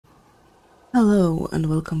Hello and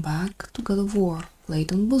welcome back to God of War,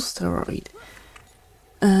 played on Boosteroid.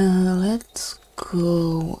 Let's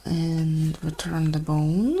go and return the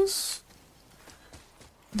bones.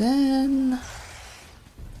 Then...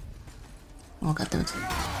 Oh goddammit.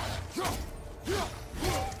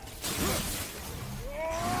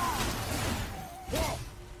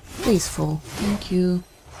 Please fall. Thank you.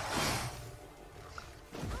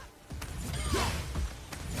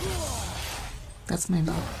 That's my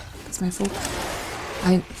bad. That's my fault.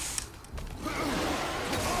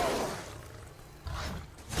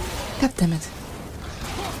 God damn it.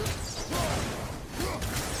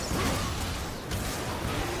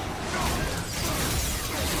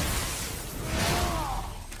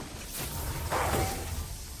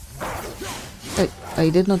 I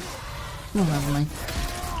did not... Oh, never mind.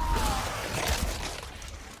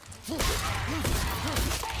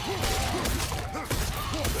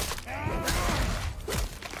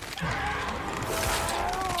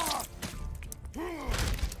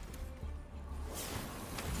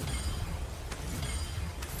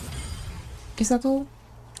 Is that all?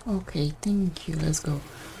 Okay, thank you. Let's go. Are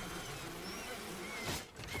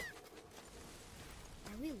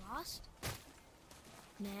we lost?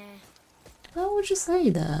 Nah. How would you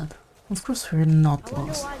say that? Of course we're not I wonder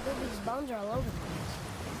lost. why Goofy's bones are all over the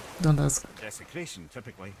place. Don't ask. Desecration,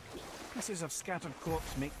 typically. Pieces of scattered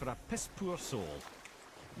corpse make for a piss-poor soul.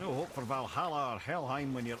 No hope for Valhalla or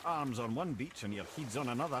Helheim when your arm's on one beach and your head's on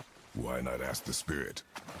another. Why not ask the spirit?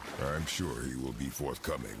 I'm sure he will be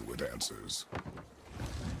forthcoming with answers.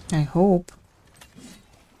 I hope.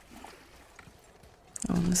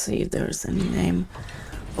 I wanna see if there's any name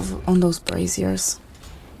on those braziers.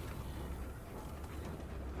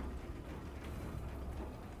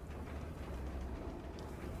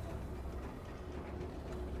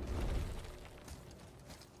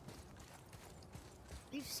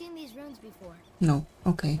 We've seen these runes before, No,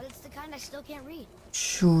 okay. but it's the kind I still can't read.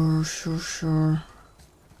 Sure.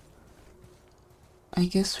 I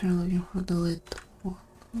guess we're looking for the lit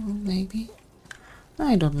one, maybe?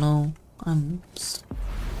 I don't know. I'm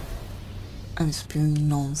spewing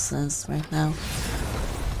nonsense right now.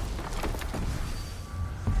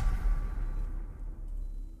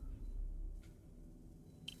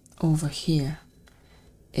 Over here.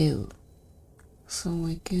 Ew. So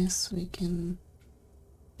I guess we can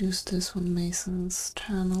use this one, Mason's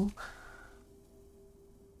channel.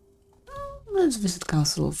 Let's visit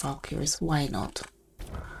Council of Valkyries, why not?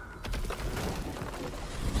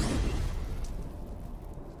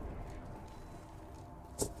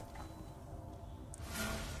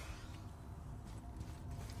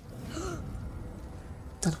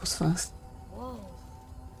 That was fast. Whoa.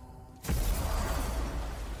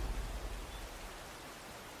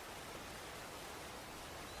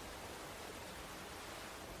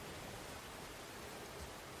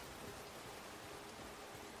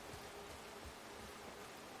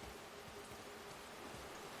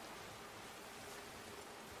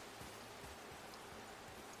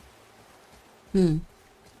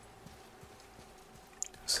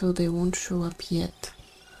 So they won't show up yet.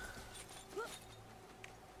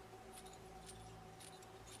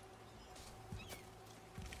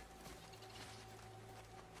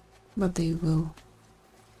 But they will.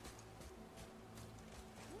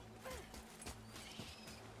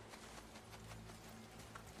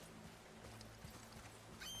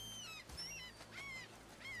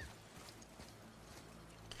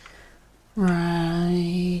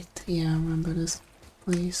 Right. Yeah, I remember this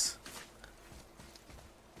place.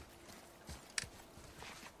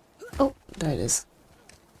 Oh, there it is.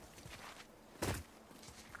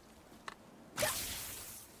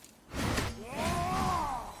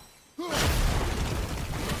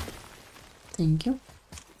 Thank you.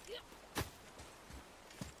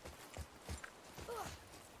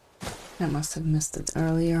 I must have missed it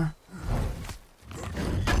earlier.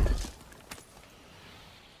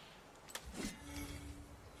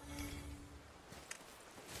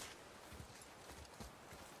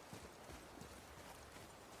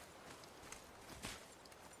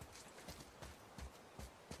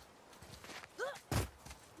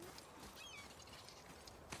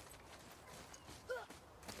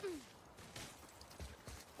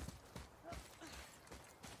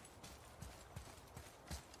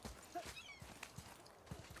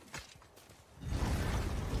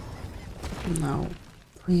 Now,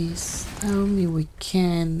 please tell me we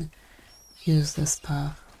can use this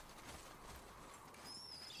path.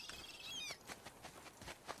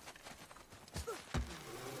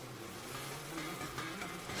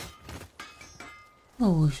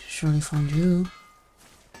 Oh, we surely found you.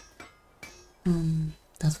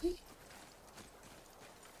 That way?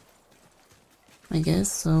 I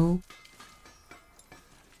guess so.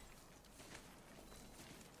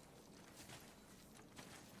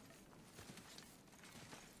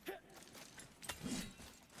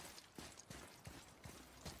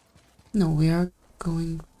 No, we are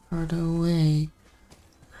going further away.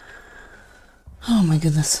 Oh my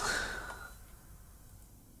goodness.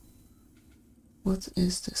 What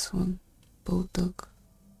is this one? Boat dock.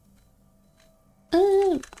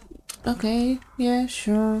 Okay, yeah,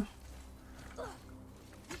 sure.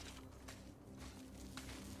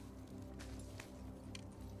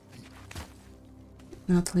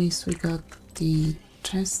 At least we got the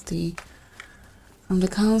chesty from the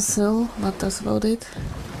council, but that's about it.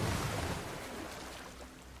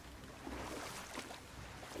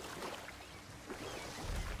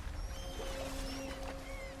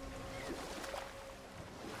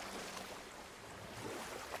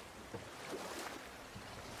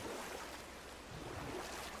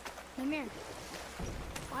 Mimir,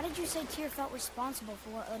 why did you say Tyr felt responsible for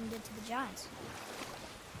what Odin did to the giants?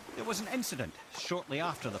 There was an incident shortly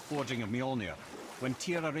after the forging of Mjolnir, when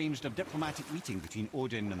Tyr arranged a diplomatic meeting between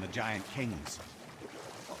Odin and the giant kings.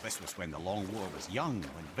 Well, this was when the Long War was young,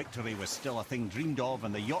 when victory was still a thing dreamed of,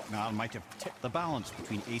 and the Jotnar might have tipped the balance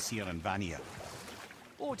between Aesir and Vanir.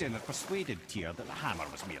 Odin had persuaded Tyr that the hammer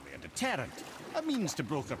was merely a deterrent, a means to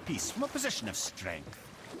broker peace from a position of strength.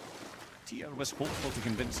 Tyr was hopeful to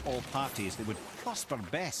convince all parties they would prosper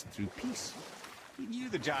best through peace. He knew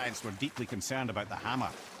the giants were deeply concerned about the hammer,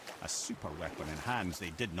 a super weapon in hands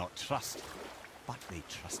they did not trust. But they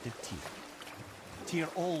trusted Tyr. Tyr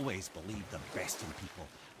always believed the best in people,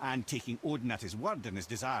 and taking Odin at his word in his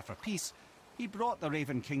desire for peace, he brought the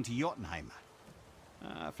Raven King to Jotunheim.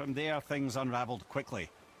 From there, things unraveled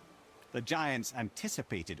quickly. The giants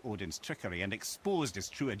anticipated Odin's trickery and exposed his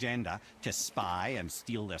true agenda to spy and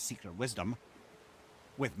steal their secret wisdom.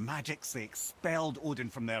 With magics, they expelled Odin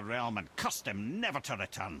from their realm and cursed him never to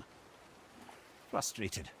return.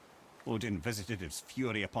 Frustrated, Odin visited his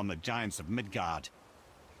fury upon the giants of Midgard.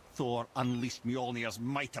 Thor unleashed Mjolnir's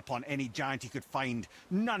might upon any giant he could find.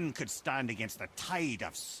 None could stand against the tide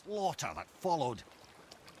of slaughter that followed.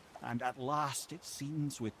 And at last, it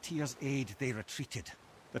seems, with Tyr's aid, they retreated.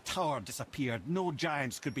 The tower disappeared, no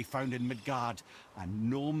giants could be found in Midgard, and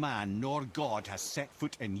no man nor god has set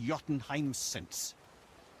foot in Jotunheim since.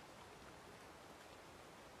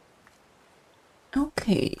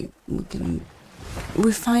 Okay,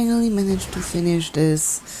 we finally managed to finish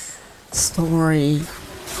this story.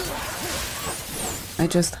 I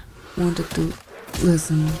just wanted to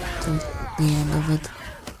listen to the end of it.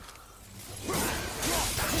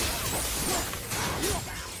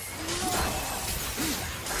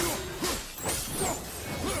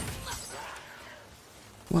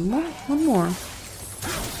 One more, one more.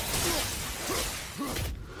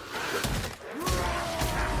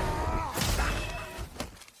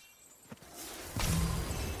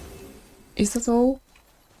 Is that all?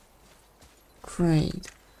 Great.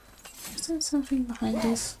 Is there something behind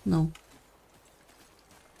this? No.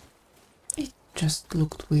 It just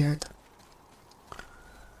looked weird.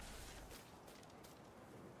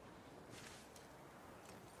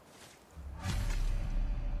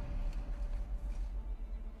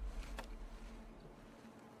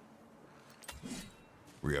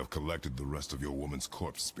 We have collected the rest of your woman's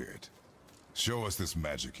corpse spirit. Show us this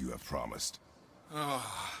magic you have promised.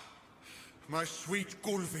 Ah, my sweet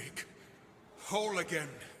Gulvik, whole again.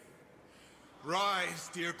 Rise,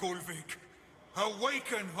 dear Gulvik.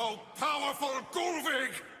 Awaken, oh powerful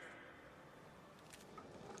Gulvik!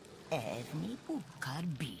 Evni bukar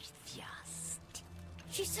bitjast.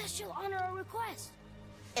 She says she'll honor our request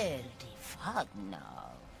Eldi fagna.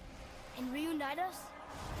 and reunite us.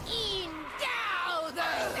 In dauder!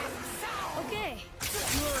 Okay.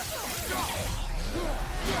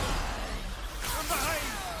 Behind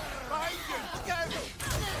you! Go!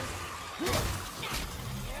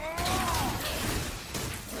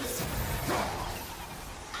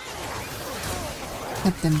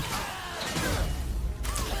 Get them.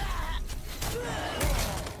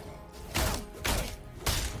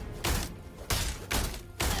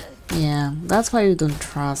 Yeah, that's why you don't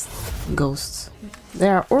trust ghosts. They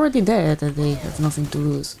are already dead and they have nothing to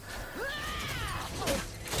lose.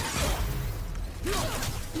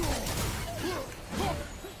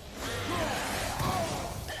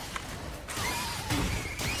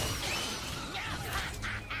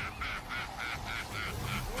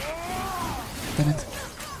 Damn it.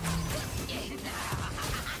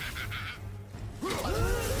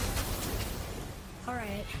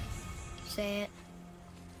 Alright. Say it.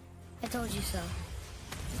 I told you so.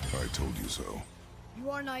 I told you so. You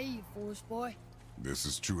are naive, foolish boy. This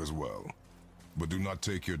is true as well. But do not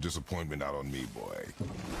take your disappointment out on me, boy.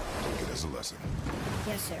 Take it as a lesson.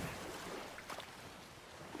 Yes, sir.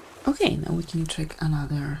 Okay, now we can check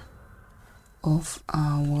another of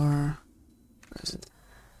our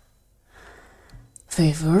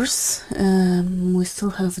favors. We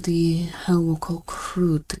still have the local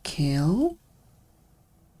crew to kill.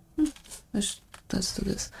 Let's do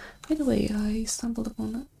this. By the way, I stumbled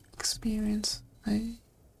upon an experience.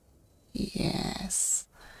 Yes.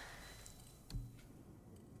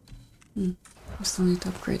 We still need to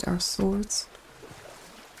upgrade our swords.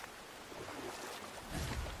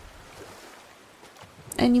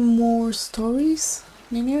 Any more stories,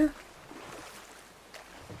 Mimir?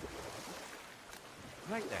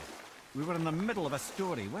 Right then. We were in the middle of a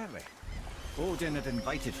story, weren't we? Odin had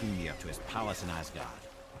invited Hrungnir to his palace in Asgard,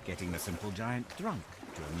 getting the simple giant drunk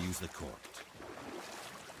to amuse the court.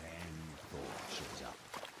 Then Thor shows up.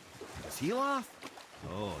 Does he laugh?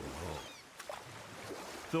 Oh no.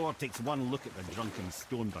 Thor takes one look at the drunken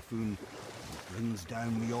stone buffoon and brings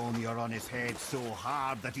down Mjolnir on his head so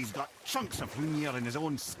hard that he's got chunks of Hrungnir in his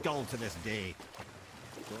own skull to this day.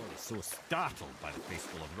 Thor is so startled by the face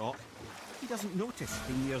full of rock, he doesn't notice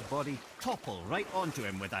Hrungnir's body topple right onto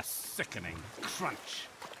him with a sickening crunch.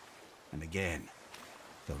 And again,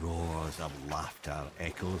 the roars of laughter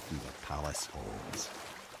echo through the palace halls.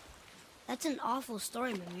 That's an awful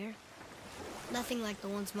story, Mimir. Nothing like the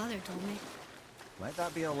ones Mother told me. Let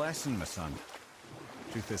that be a lesson, my son.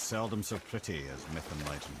 Truth is seldom so pretty as myth and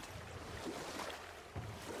legend.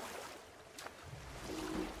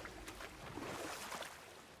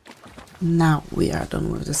 Now we are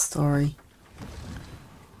done with the story.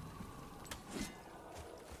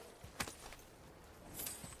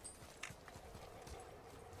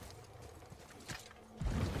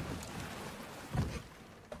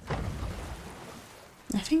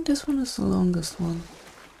 I think this one is the longest one.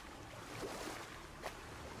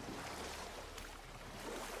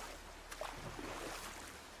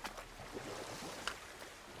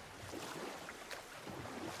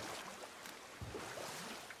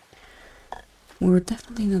 We're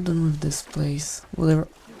definitely not done with this place. Whatever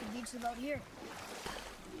You can beach the boat here.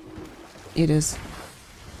 it is.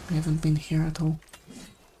 We haven't been here at all.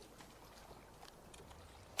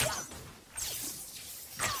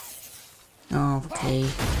 Okay.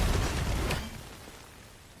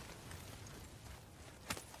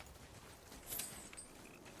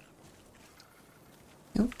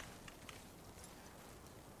 Nope.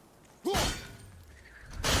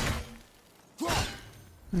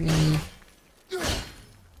 Really?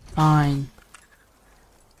 Fine.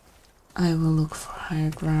 I will look for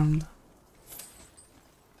higher ground.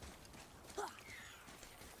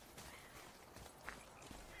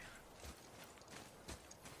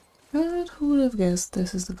 But who would have guessed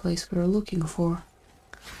this is the place we were looking for?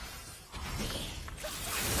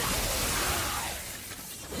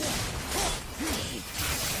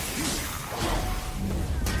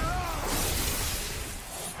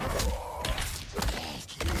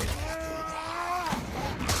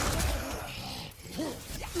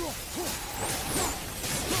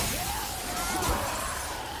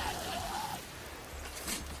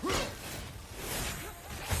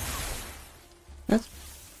 What?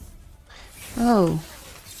 Oh.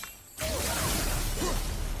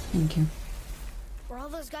 Thank you. Were all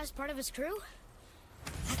those guys part of his crew?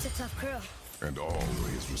 That's a tough crew. And all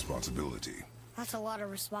his responsibility. That's a lot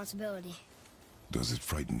of responsibility. Does it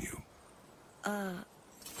frighten you?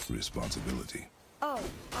 Responsibility. Oh,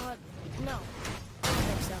 no. I don't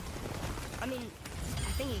think so. I mean,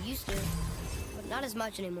 I think it used to, but not as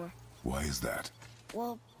much anymore. Why is that?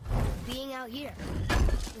 Well, being out here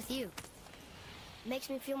with you makes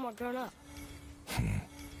me feel more grown up.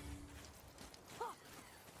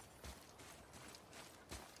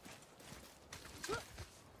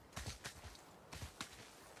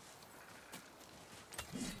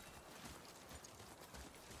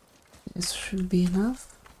 This should be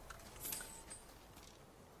enough.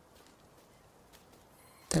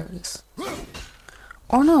 There it is.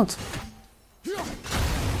 Or not.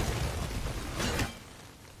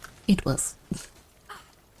 It was.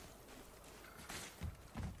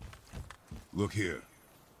 Look here.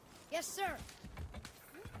 Yes, sir.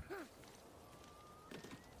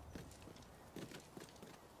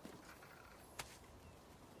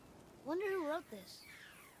 Wonder who wrote this.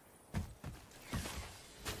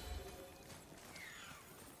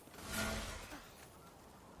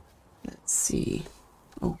 Let's see.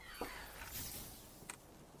 Oh.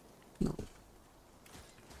 No.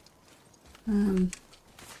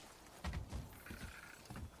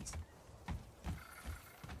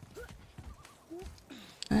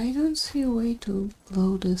 I don't see a way to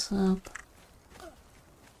blow this up.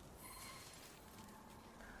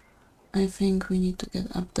 I think we need to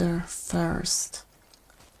get up there first.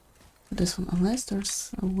 This one, unless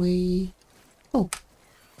there's a way... Oh!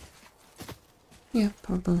 Yeah,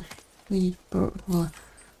 probably. We need... well,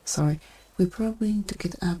 sorry. We probably need to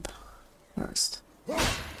get up first. God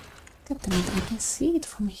damn it, I can see it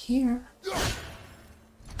from here.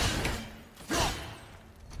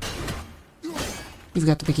 You've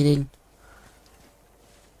got to be kidding.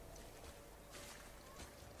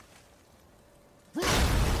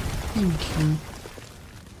 Thank you.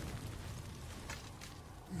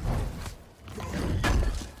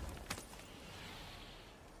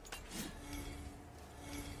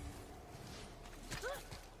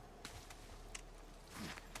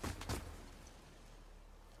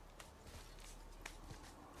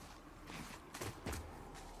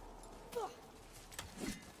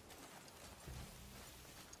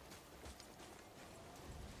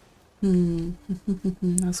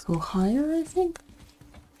 Let's go higher, I think.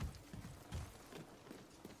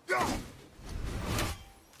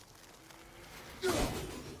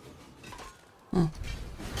 Oh.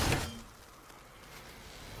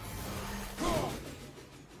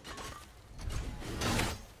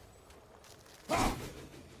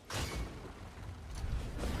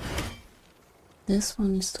 This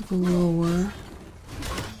one needs to go lower.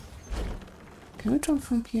 Can we jump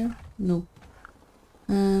from here? No.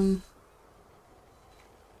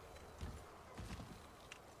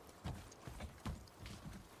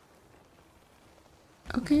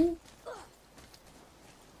 Okay.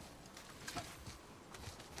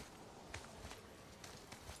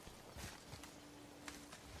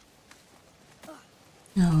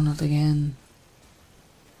 No, not again.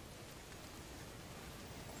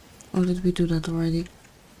 Or did we do that already?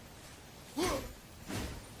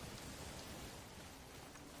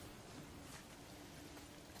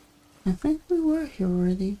 I think we were here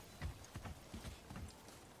already.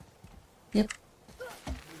 Yep.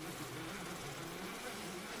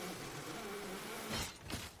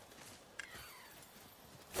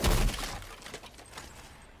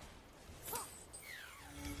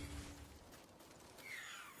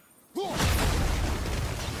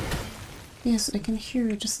 Yes, I can hear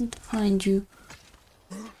you, just need to find you.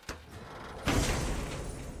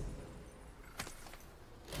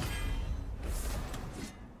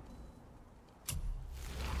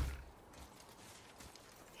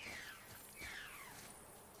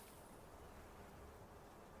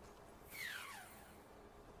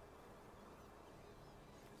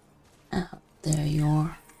 Ah, there you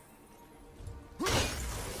are.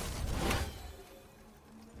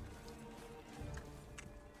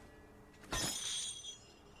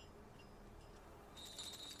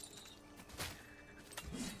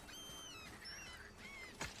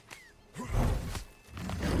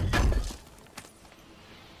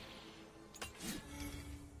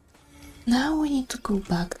 Now we need to go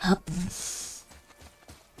back up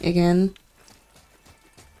again.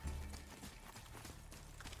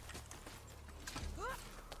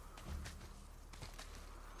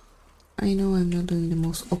 I know I'm not doing the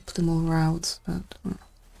most optimal routes, but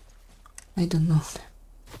I don't know.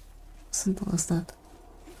 Simple as that.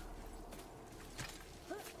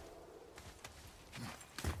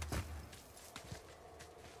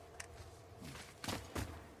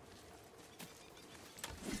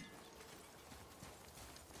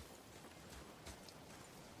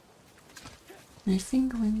 I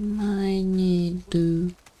think we might need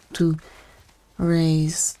to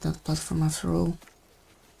raise that platform after all.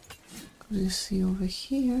 Could you see over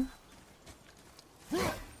here?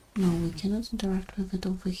 No, we cannot interact with it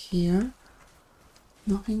over here.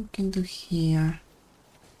 Nothing we can do here.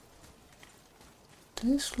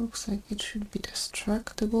 This looks like it should be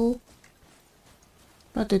destructible,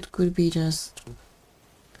 but it could be just...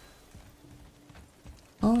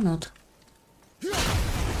 or not.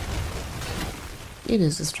 It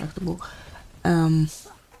is destructible.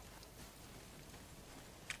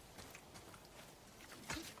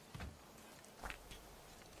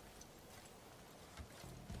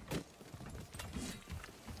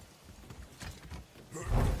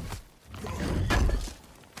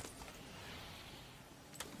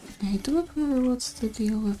 I do not remember what's the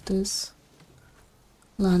deal with this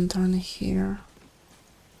lantern here.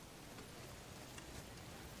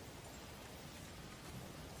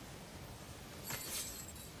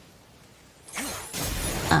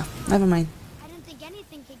 Ah, never mind. I didn't think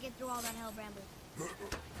anything could get through all that hell bramble.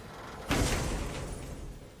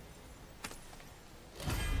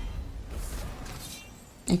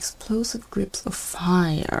 Explosive grips of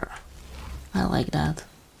fire. I like that.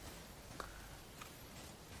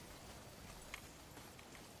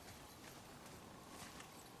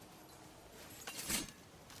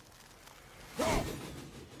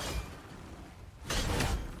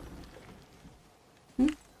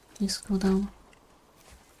 Please go down.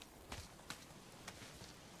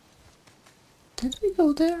 Did we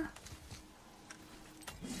go there?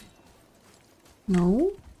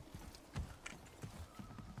 No?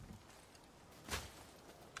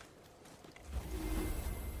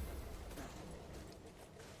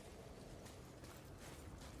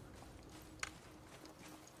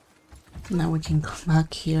 Now we can come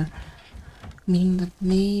back here, meaning that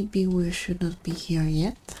maybe we should not be here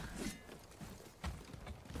yet.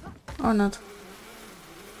 Or not.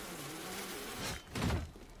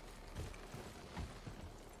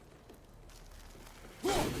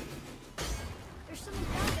 There's something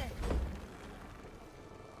down there.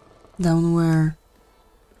 Down where?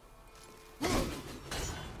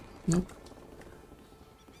 Nope.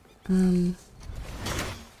 Can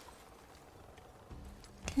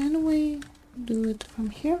we do it from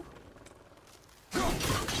here?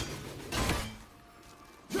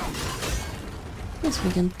 Yes,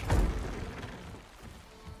 we can.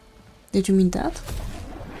 Did you mean that?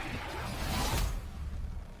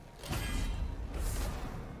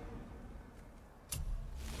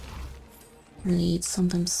 Really, it's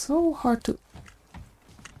sometimes so hard to...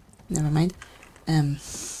 Never mind.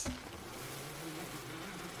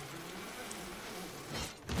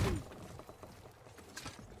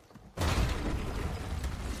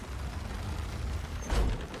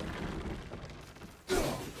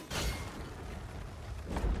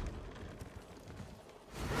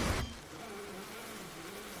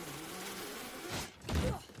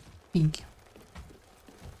 Thank you.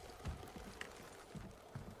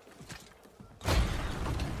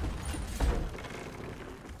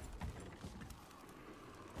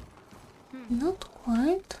 Not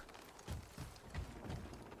quite.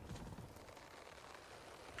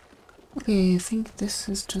 Okay, I think this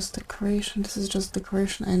is just decoration. This is just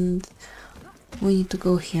decoration, and we need to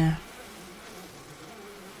go here.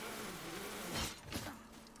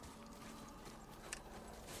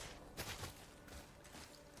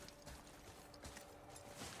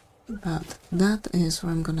 But that is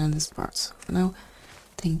where I'm gonna end this part. So for now,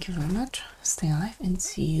 thank you very much, stay alive, and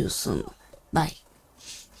see you soon. Bye.